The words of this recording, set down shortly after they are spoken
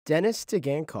Denis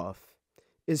Dagankov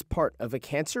is part of a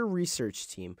cancer research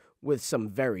team with some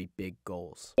very big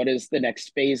goals. What is the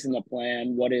next phase in the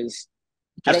plan? I don't Just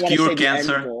want to cure say the end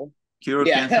cancer. goal. Cure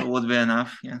Yeah. cancer would be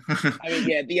enough. Yeah. I mean,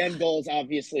 yeah, the end goal is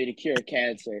obviously to cure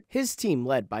cancer. His team,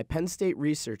 led by Penn State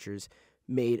researchers,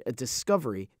 made a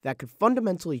discovery that could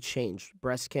fundamentally change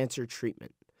breast cancer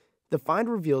treatment. The find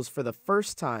reveals for the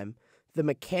first time the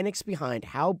mechanics behind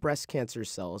how breast cancer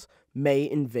cells may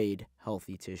invade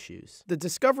healthy tissues. The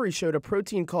discovery showed a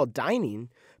protein called dynein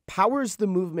powers the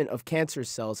movement of cancer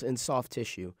cells in soft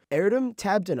tissue. Erdem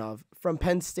Tabdanov from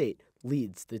Penn State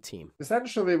leads the team.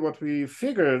 Essentially, what we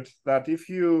figured that if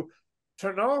you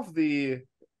turn off the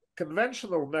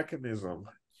conventional mechanism,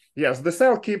 yes, the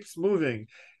cell keeps moving,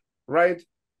 right?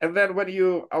 And then when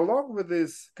you, along with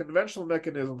this conventional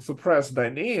mechanism, suppress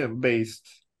dynein-based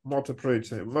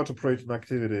motoprotein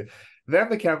activity, then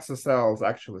the cancer cells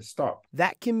actually stop.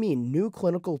 That can mean new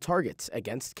clinical targets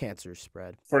against cancer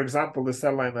spread. For example, the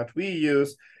cell line that we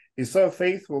use is so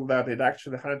faithful that it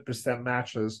actually 100%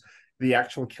 matches the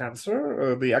actual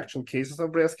cancer, the actual cases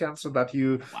of breast cancer, that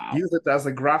you use it as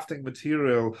a grafting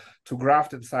material to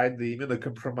graft inside the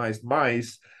immunocompromised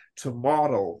mice to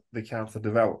model the cancer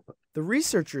development. The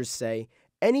researchers say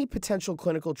any potential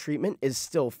clinical treatment is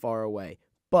still far away,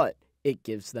 but it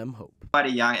gives them hope. Everybody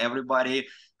young, everybody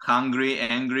hungry,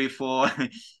 angry for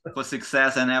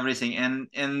success and everything,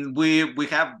 and we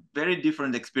have very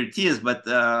different expertise, but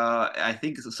I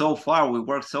think so far we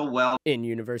work so well. In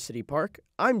University Park,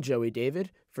 I'm Joey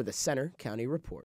David for the Center County Report.